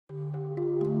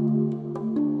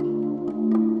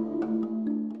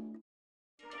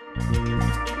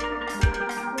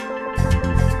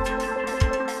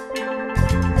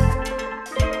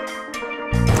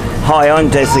Hi, I'm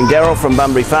Dazzling Darryl from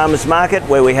Bunbury Farmers Market,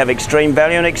 where we have extreme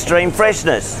value and extreme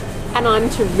freshness. And I'm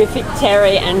terrific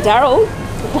Terry. And Darryl,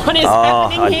 what is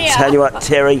happening here? I tell you what,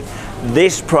 Terry,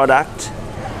 this product,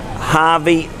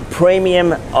 Harvey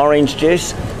Premium orange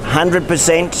juice,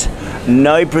 100%,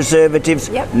 no preservatives,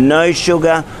 no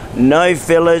sugar, no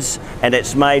fillers, and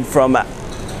it's made from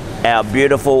our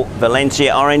beautiful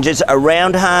Valencia oranges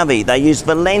around Harvey. They use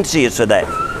Valencias for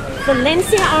that.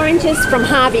 Valencia oranges from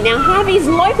Harvey. Now Harvey's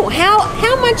local.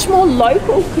 How much more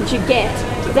local could you get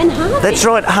than Harvey? That's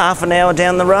right, half an hour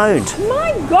down the road.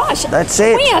 My gosh. That's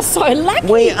it. We are so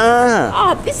lucky. We are.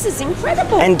 Oh, this is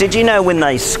incredible. And did you know when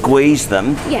they squeeze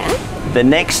them, the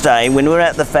next day when we're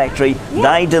at the factory,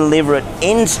 they deliver it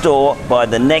in store by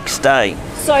the next day.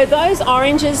 So those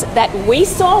oranges that we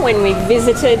saw when we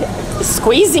visited the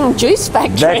squeezing juice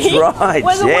factory, that's right,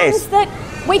 were the ones that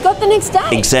we got the next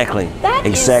day. Exactly. That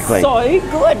is so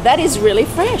good. That is really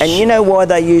fresh. And you know why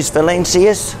they use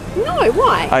Valencias? No,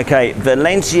 why? Okay,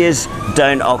 Valencias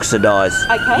don't oxidise.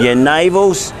 Okay. Your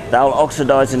navels, they'll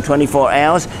oxidise in 24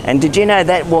 hours. And did you know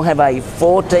that will have a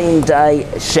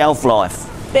 14-day shelf life?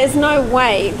 There's no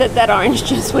way that orange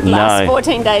juice would last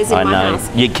 14 days in my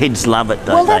house. Your kids love it, don't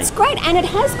they? Well, that's great. And it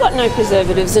has got no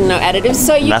preservatives and no additives,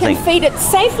 so you can feed it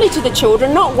safely to the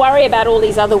children, not worry about all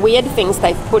these other weird things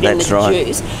they've put in the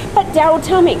juice. But Darryl,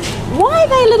 tell me, why are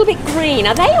they a little bit green?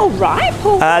 Are they all ripe?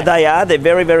 Or they are. They're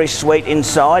very, very sweet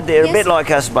inside. They're a bit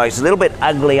like us both. A little bit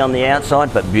ugly on the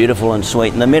outside, but beautiful and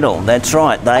sweet in the middle. That's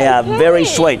right. They are very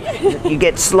sweet. You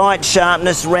get slight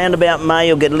sharpness. Round about May,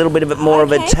 you'll get a little bit of it more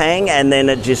of a tang, and then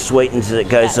it just sweetens as it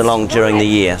goes along during the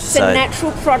year. It's a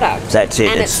natural product. That's it.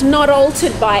 And it's not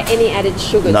altered by any added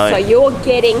sugars. So you're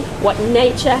getting what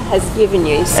nature has given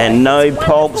you. So and no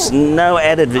pulps, no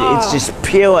added. It's just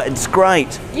pure. It's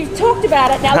great. You've talked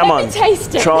about it. Now let me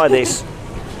taste it. Try this.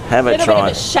 Have a try. Little bit of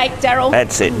a shake, Darryl.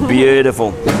 That's it.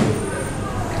 Beautiful.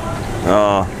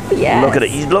 Oh, look at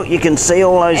it. Look, you can see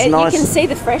all those nice... You can see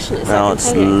the freshness. Oh,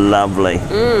 it's lovely.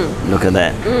 Look at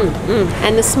that.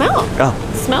 And the smell. The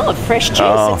smell of fresh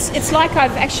juice. It's like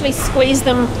I've actually squeezed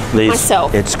them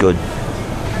myself. It's good.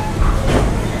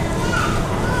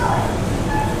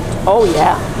 Oh,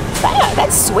 yeah.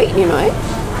 That's sweet, you know.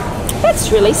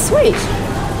 That's really sweet.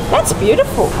 That's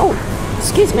beautiful. Oh,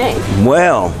 excuse me.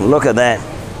 Well, look at that.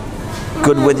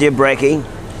 Good with your brekkie.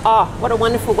 Oh, what a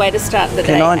wonderful way to start the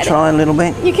day. Can I try a little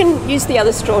bit? You can use the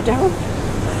other straw, Darryl.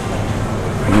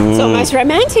 It's almost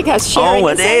romantic, us sharing. Oh,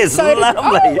 it is. Lovely.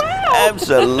 Oh, wow.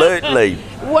 Absolutely.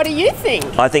 What do you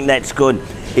think? I think that's good.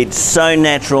 It's so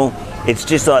natural. It's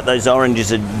just like those oranges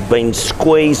have been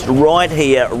squeezed right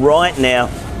here, right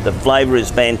now. The flavour is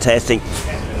fantastic.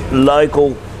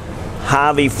 Local,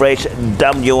 Harvey Fresh,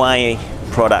 WA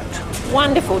product.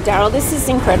 Wonderful, Darryl. This is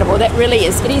incredible. That really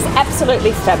is. It is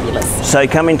absolutely fabulous. So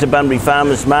come into Bunbury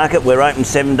Farmers Market. We're open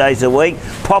 7 days a week.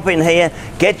 Pop in here,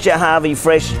 get your Harvey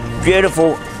Fresh,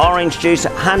 beautiful orange juice,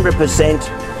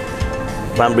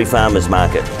 100% Bunbury Farmers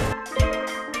Market.